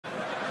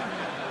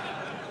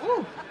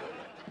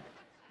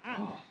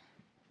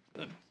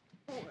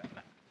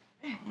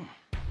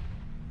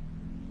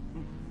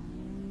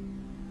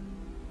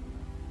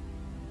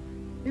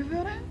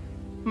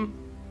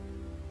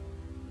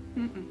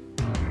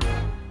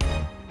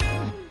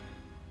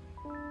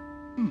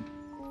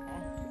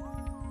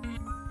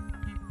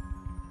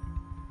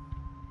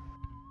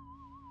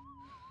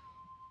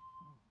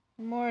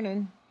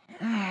Morning.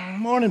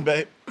 Morning,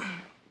 babe.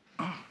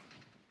 How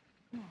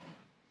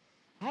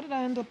did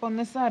I end up on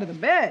this side of the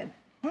bed?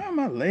 Why are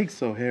my legs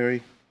so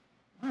hairy?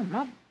 Why are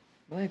my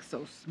legs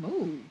so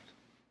smooth?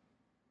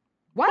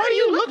 Why do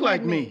you look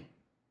like me?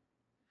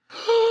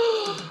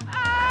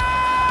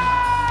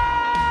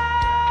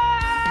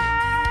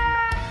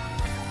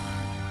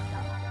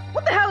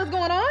 What the hell is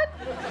going on?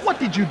 What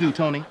did you do,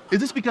 Tony? Is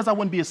this because I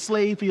wouldn't be a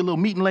slave for your little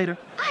meeting later?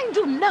 I ain't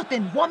do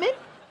nothing, woman.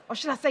 Or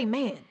should I say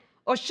man?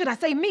 Or should I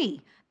say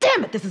me?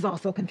 Damn it, this is all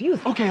so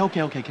confusing. Okay.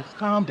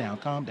 Calm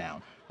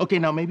down. Okay,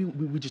 now maybe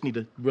we just need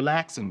to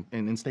relax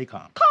and stay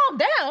calm. Calm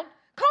down?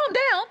 Calm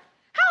down?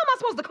 How am I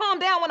supposed to calm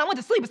down when I went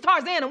to sleep as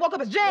Tarzan and woke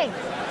up as James?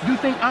 You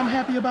think I'm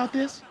happy about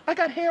this? I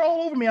got hair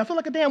all over me. I feel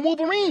like a damn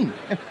Wolverine.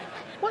 And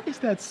what is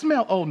that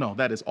smell? Oh, no,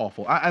 that is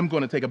awful. I'm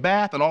going to take a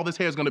bath, and all this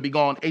hair is going to be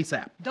gone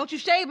ASAP. Don't you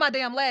shave my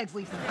damn legs,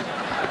 Lisa.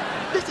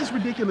 This is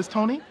ridiculous,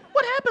 Tony.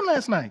 What happened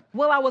last night?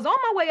 Well, I was on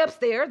my way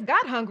upstairs,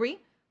 got hungry,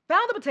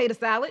 found the potato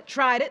salad,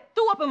 tried it,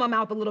 threw up in my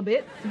mouth a little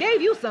bit,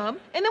 gave you some,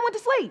 and then went to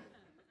sleep.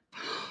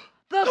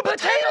 The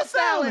potato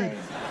salad!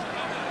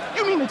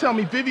 You mean to tell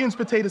me Vivian's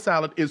potato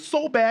salad is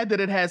so bad that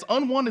it has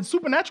unwanted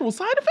supernatural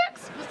side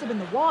effects? Must have been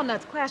the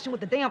walnuts clashing with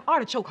the damn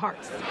artichoke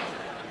hearts.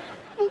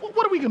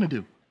 What are we gonna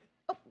do?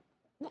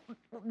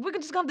 We're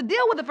just gonna have to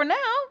deal with it for now.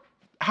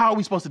 How are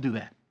we supposed to do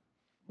that?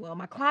 Well,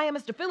 my client,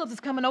 Mr. Phillips, is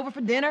coming over for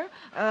dinner,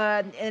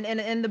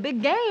 and the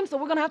big game, so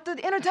we're gonna have to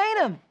entertain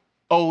him.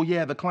 Oh,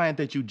 yeah, the client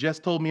that you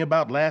just told me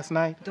about last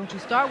night? Don't you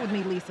start with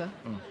me, Lisa.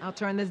 I'll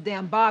turn this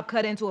damn bob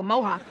cut into a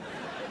mohawk.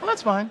 Well,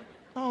 that's fine.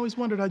 I always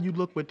wondered how you'd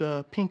look with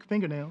pink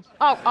fingernails.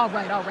 Oh, all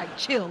right.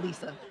 Chill,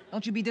 Lisa.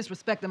 Don't you be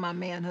disrespecting my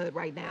manhood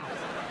right now.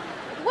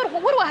 What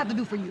do I have to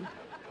do for you?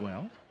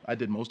 Well, I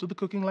did most of the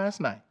cooking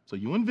last night, so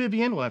you and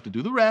Vivian will have to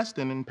do the rest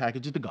and then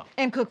package it to go.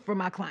 And cook for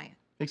my client.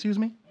 Excuse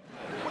me?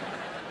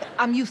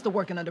 I'm used to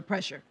working under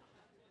pressure.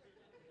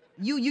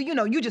 You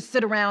know, you just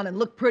sit around and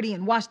look pretty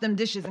and wash them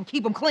dishes and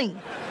keep them clean.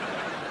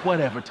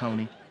 Whatever,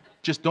 Tony.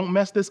 Just don't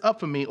mess this up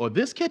for me, or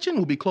this kitchen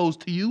will be closed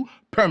to you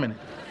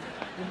permanently.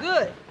 Well,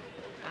 good.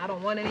 I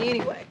don't want any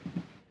anyway.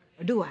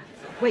 Or do I?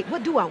 Wait,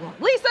 what do I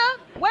want? Lisa,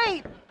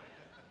 wait!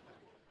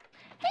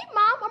 Hey,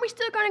 Mom, are we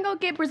still gonna go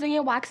get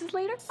Brazilian waxes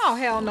later? Oh,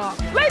 hell no.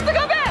 Lisa,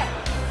 go back!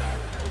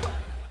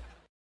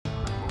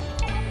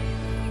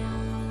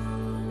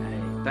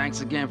 Hey,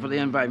 thanks again for the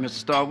invite,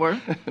 Mr.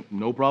 Starworth.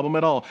 No problem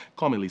at all.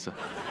 Call me Lisa.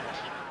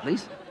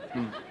 Lisa?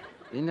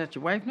 Isn't that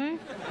your wife's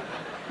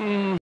name?